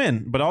know, it was a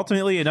win, but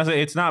ultimately it doesn't.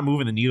 It's not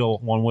moving the needle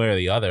one way or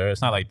the other.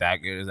 It's not like that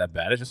good. Is that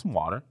bad? It's just some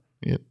water.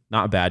 Yep.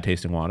 Not bad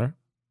tasting water.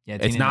 Yeah,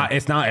 it's not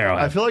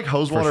Arrowhead. I feel like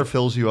hose water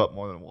fills you up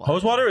more than water.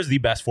 Hose water is the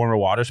best form of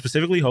water,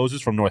 specifically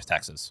hoses from North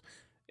Texas.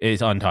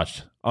 It's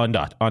untouched.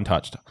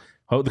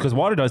 Because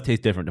water does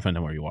taste different depending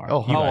on where you are.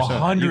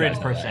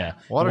 100%.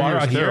 Water here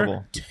is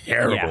terrible.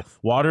 Terrible. Yeah.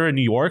 Water in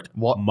New York,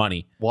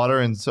 money. Water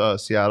in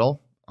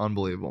Seattle,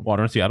 unbelievable.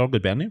 Water in Seattle,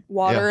 good band name.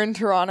 Water in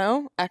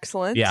Toronto,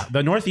 excellent. Yeah,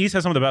 the Northeast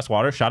has some of the best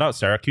water. Shout out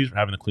Syracuse for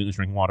having the cleanest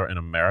drinking water in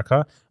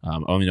America.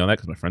 I only know that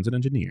because my friend's an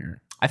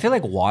engineer. I feel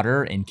like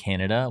water in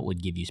Canada would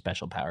give you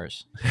special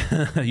powers.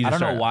 I don't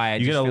know why.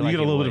 You get a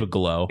little bit of a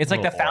glow. It's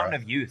like the fountain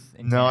of youth.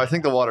 No, I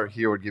think the water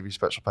here would give you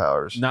special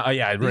powers. No,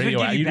 yeah, you'd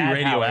be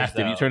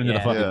radioactive. You turn into the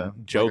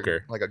fucking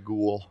Joker, like a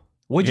ghoul.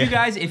 Would you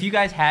guys, if you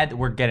guys had,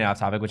 we're getting off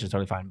topic, which is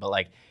totally fine, but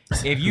like,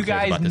 if you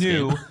guys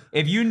knew,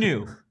 if you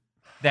knew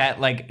that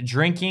like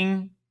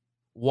drinking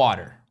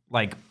water,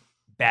 like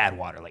bad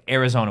water, like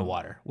Arizona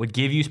water, would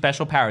give you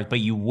special powers, but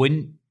you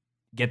wouldn't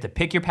get to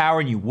pick your power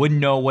and you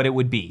wouldn't know what it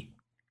would be,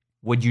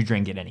 would you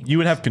drink it anyway? You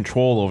would have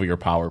control over your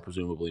power,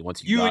 presumably,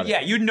 once you got it.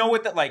 Yeah, you'd know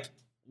what that, like,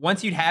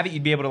 once you'd have it,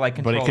 you'd be able to like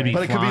control it.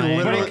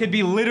 But it could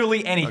be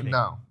literally anything.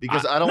 No,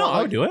 because I don't want.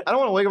 I would do it. I don't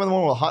want to wake up in the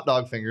morning with hot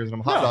dog fingers, and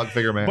I'm a hot dog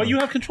finger man. But you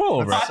have control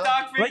over it. Hot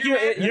dog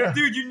finger,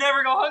 dude, you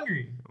never go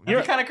hungry.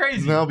 You're kind of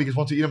crazy. No, because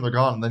once you eat them, they're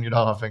gone, and then you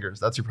don't have fingers.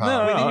 That's your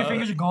problem. Wait, then your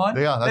fingers are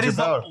gone? Yeah, that's your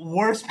power. That is the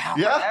worst power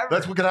ever.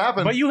 That's what could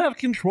happen. But you have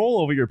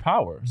control over your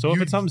power. So if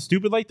it's something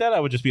stupid like that,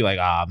 I would just be like,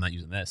 I'm not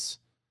using this.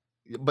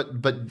 But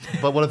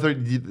what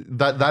if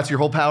that's your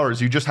whole power? Is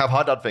you just have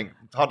hot dog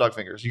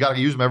fingers? You got to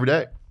use them every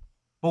day.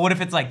 But what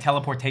if it's like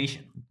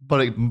teleportation?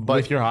 But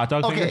with your hot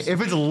dog fingers? Okay, if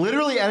it's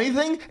literally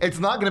anything, it's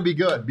not going to be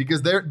good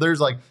because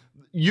there's like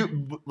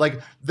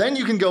then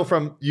you can go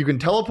from you can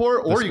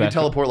teleport or you can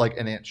teleport like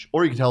an inch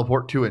or you can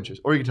teleport 2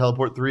 inches or you can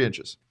teleport 3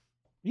 inches.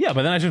 Yeah,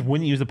 but then I just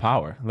wouldn't use the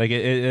power. Like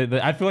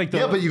I feel like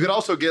but you could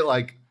also get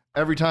like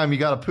every time you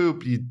got to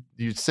poop,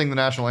 you sing the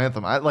national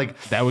anthem.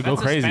 That would go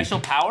crazy. Special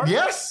power?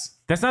 Yes.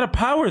 That's not a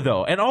power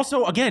though. And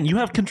also, again, you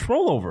have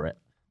control over it.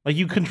 Like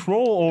you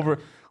control over.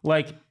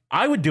 Like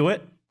I would do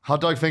it. Hot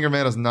dog finger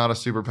man is not a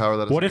superpower.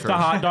 That is. What if the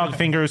hot dog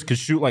fingers could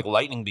shoot like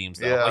lightning beams?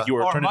 Though? Yeah. Like you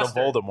were turning into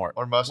Voldemort.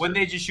 Or mustard. Wouldn't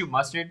they just shoot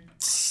mustard?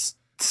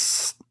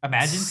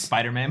 Imagine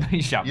Spider-Man when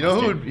he shot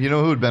mustard. You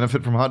know who would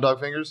benefit from hot dog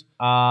fingers?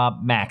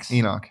 Max.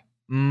 Enoch.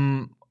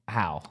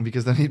 How?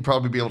 Because then he'd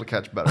probably be able to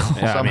catch better.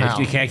 Yeah, somehow. I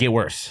mean, it can't get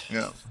worse.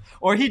 Yeah.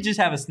 Or he'd just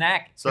have a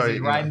snack.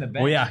 Sorry, riding the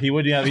bench. Well, yeah, he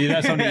would. Yeah, he'd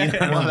have something to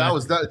eat. Well, that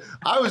was that.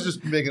 I was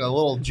just making a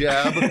little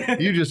jab.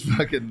 You just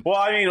fucking. Well,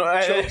 I mean,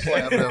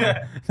 chokeslammed him.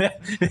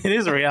 It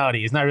is a reality.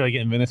 He's not really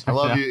getting minutes. I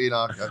love you,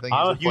 Enoch. I think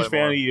I'm a huge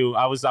fan of you.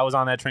 I was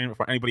on that train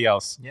before anybody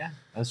else. Yeah,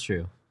 that's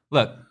true.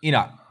 Look,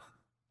 Enoch.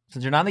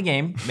 Since you're not in the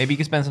game, maybe you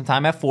can spend some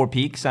time at Four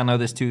Peaks. I know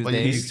this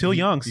Tuesday. He's still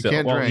young. He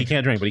can't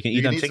drink, but he can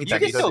eat them chicken tendies. You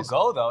can still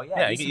go though.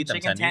 Yeah, he can eat them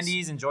chicken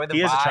tendies. Enjoy the vibes.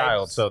 He is a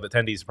child, so the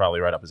tendies is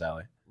probably right up his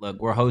alley. Look,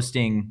 we're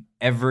hosting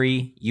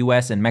every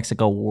U.S. and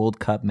Mexico World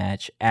Cup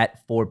match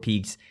at Four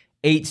Peaks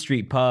 8th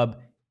Street Pub.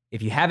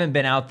 If you haven't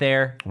been out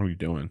there, what are you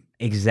doing?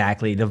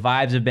 Exactly. The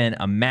vibes have been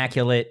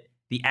immaculate.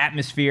 The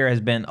atmosphere has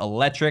been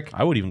electric.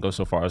 I would even go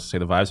so far as to say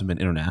the vibes have been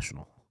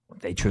international.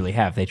 They truly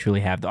have. They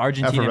truly have. The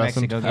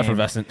Argentina-Mexico game.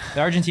 Effervescent.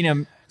 The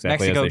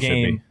Argentina-Mexico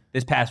game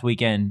this past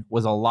weekend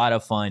was a lot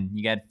of fun.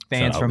 You got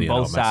fans from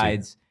both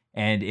sides,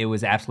 and it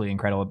was absolutely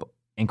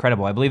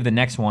incredible. I believe the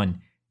next one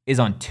is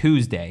on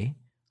Tuesday.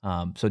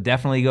 So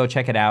definitely go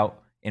check it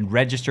out and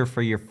register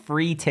for your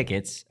free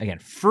tickets. Again,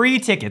 free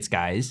tickets,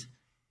 guys,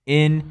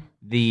 in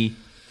the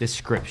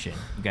description.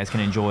 You guys can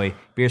enjoy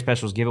beer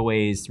specials,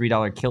 giveaways,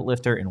 $3 kilt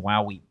lifter, and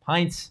Wow Wheat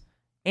pints,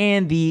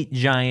 and the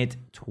giant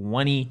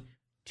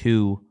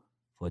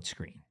 22-foot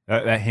screen.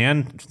 That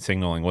hand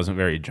signaling wasn't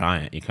very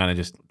giant. You kind of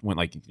just went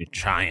like you're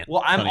giant.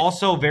 Well, I'm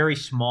also very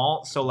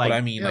small, so like, but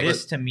I mean,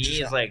 this to me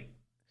is like.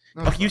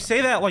 You say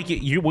that like you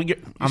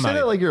say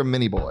that like you're a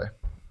mini boy.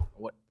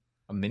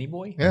 A mini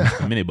boy? Yeah.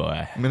 A mini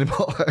boy. Mini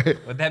boy.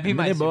 Would that be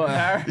my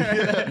superpower?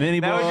 Yeah. Mini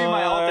boy. That would be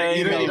my alter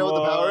ego. You know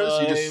what the power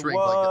is? You just shrink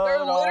like that.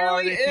 There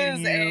literally is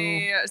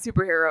a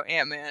superhero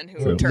Ant-Man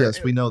who would turn.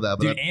 Yes, we know that.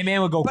 Dude,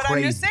 Ant-Man would go crazy. But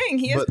I'm just saying,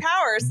 he has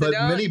powers. But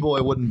Mini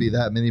Boy wouldn't be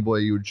that. Mini Boy,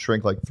 you would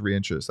shrink like 3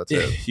 inches. That's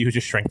it. You would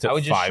just shrink to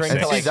 5,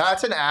 6. See,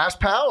 that's an ass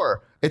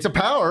power. It's a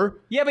power.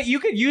 Yeah, but you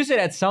could use it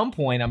at some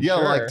point, I'm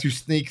sure. Yeah, like to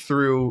sneak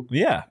through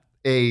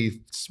a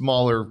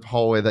smaller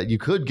hallway that you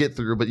could get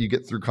through, but you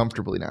get through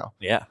comfortably now.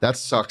 Yeah. That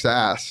sucks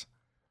ass.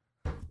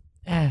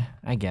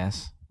 I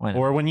guess.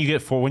 Or when you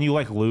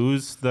like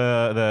lose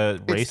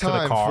the race to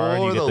the car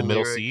and you get the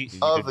middle seat, you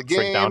could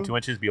shrink down 2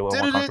 inches, be a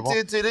little more comfortable.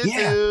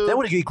 Yeah, that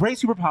would be a great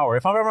superpower.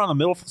 If I'm ever on the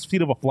middle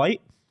seat of a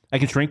flight, I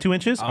can shrink 2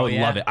 inches. I would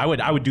love it.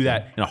 I would do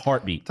that in a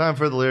heartbeat. Time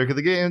for the lyric of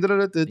the game.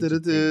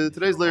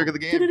 Today's lyric of the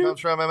game comes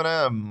from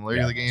Eminem.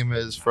 Lyric of the game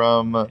is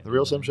from the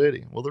real Slim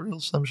Shady. Will the real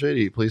Slim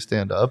Shady please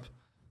stand up?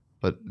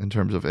 But in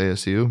terms of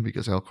ASU,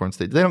 because Alcorn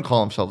State, they don't call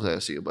themselves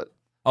ASU, but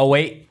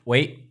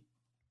wait.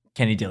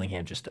 Kenny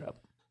Dillingham just stood up.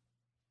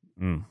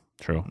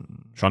 True.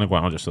 Sean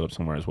Iguana just stood up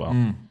somewhere as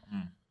well.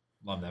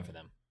 Love that for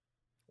them.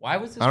 Why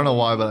was this? I don't know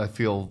why, but I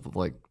feel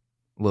like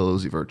Lil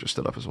Uzi Vert just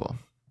stood up as well.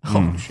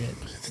 Oh shit!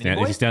 Is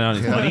he standing on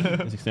his money?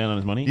 Is he standing on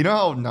his money? You know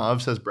how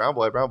Nav says brown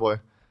boy, brown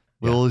boy.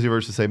 Lil Uzi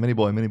Vert should say mini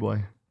boy, mini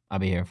boy. I'll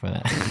be here for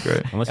that.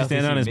 Great. Unless he's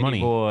standing on his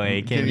money.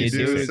 Boy, can you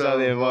do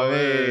something for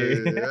me?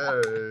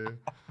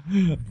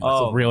 That's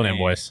a real name,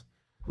 boys.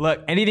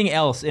 Look, anything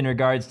else in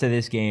regards to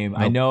this game?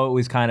 Nope. I know it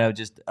was kind of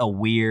just a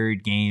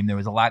weird game. There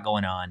was a lot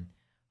going on.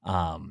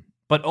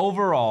 But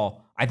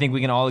overall, I think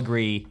we can all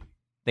agree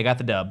they got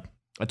the dub,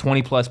 a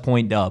 20-plus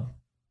point dub,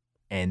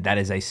 and that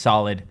is a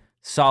solid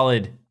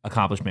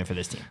accomplishment for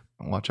this team.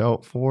 Watch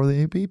out for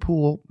the AP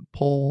poll.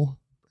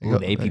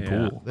 The AP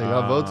pool. They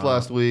got votes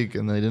last week,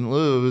 and they didn't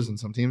lose, and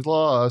some teams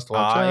lost.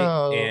 Watch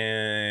out.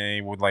 I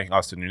would like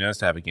Austin Nunez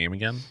to have a game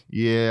again.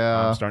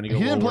 Yeah. I'm starting to get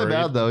he a didn't little play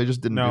worried. bad, though. He just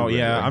didn't do yeah.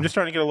 anything. I'm just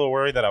starting to get a little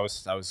worried that I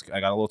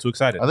got a little too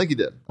excited. I think he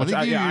did. I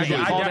think you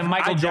usually called him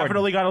Michael I Jordan.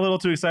 definitely got a little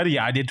too excited.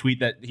 Yeah, I did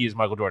tweet that he is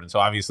Michael Jordan. So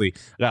obviously,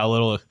 got a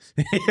little.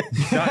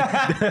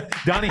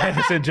 Donnie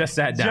Henderson just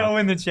sat down. Joe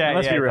in the chat.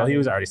 Let's be real. He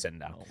was already sitting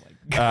down. Oh my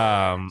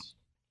God.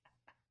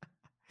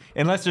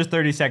 Unless there's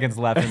 30 seconds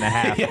left in the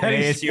half.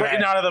 He's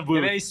sprinting out of the booth.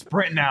 And then he's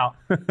sprinting out.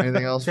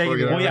 Anything else?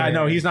 Well, yeah,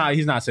 no, he's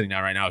not sitting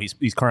down right now.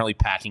 He's currently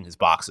packing his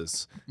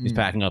boxes. He's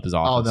packing up his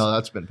office. Oh no,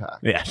 that's been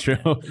packed. Yeah, true.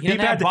 He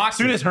packed as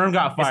soon as Herm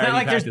got fired. It's not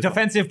like there's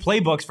defensive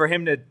playbooks for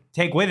him to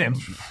take with him.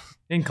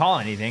 Didn't call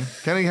anything.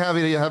 Kenny,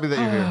 happy that you're here.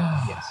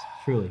 Yes,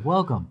 truly.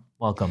 Welcome.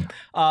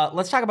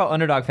 Let's talk about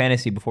Underdog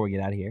Fantasy before we get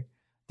out of here.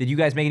 Did you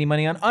guys make any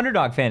money on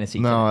Underdog Fantasy?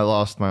 No, I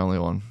lost my only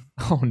one.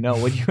 Oh no,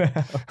 what'd you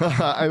have?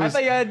 I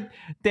thought you had.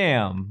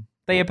 Damn.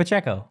 They had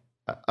Pacheco.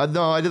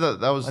 No, I did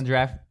that. That was on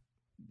draft.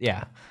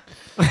 Yeah.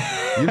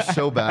 You're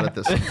so bad at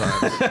this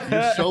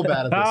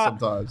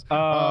sometimes.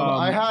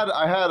 I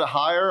had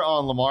higher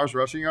on Lamar's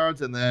rushing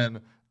yards, and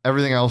then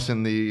everything else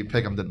in the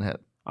pick'em didn't hit.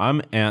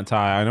 I'm anti.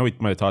 I know we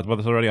might have talked about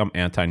this already. I'm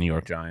anti New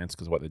York Giants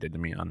because of what they did to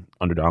me on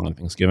Underdog on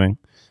Thanksgiving.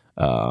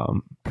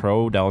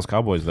 Pro Dallas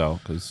Cowboys though,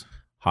 because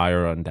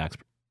higher on Dak's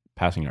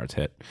passing yards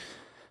hit.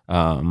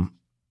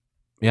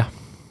 Yeah.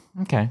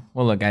 Okay.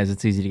 Well, look, guys,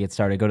 it's easy to get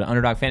started. Go to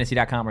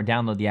UnderdogFantasy.com or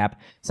download the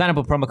app. Sign up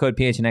with promo code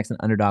PHNX, and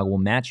Underdog will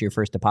match your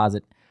first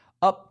deposit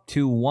up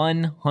to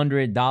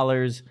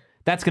 $100.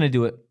 That's going to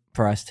do it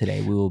for us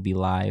today. We will be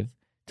live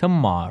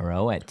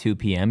tomorrow at 2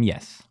 p.m.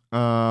 Yes.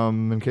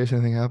 In case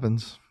anything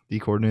happens, D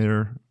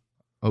coordinator,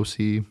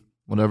 OC,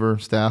 whatever,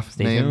 staff,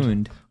 Stay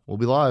tuned. We'll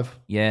be live.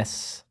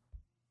 Yes,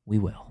 we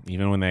will.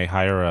 Even when they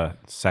hire an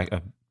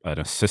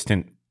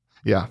assistant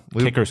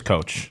kickers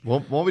coach.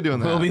 Won't be doing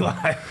that. We'll be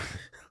live.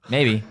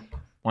 Maybe.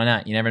 Why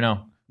not? You never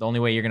know. The only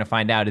way you're going to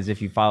find out is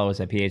if you follow us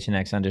at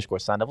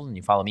PHNX_Sun-Devils, and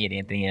you follow me at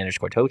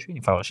Anthony_Totri, and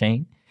you follow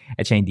Shane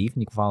at Shane Deef,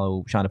 and you can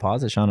follow Sean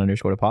DePause at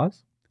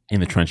Sean_DePause.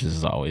 In the trenches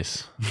as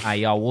always. All right,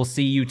 y'all. We'll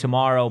see you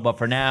tomorrow. But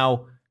for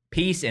now,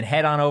 peace and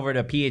head on over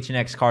to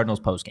PHNX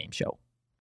Cardinals postgame show.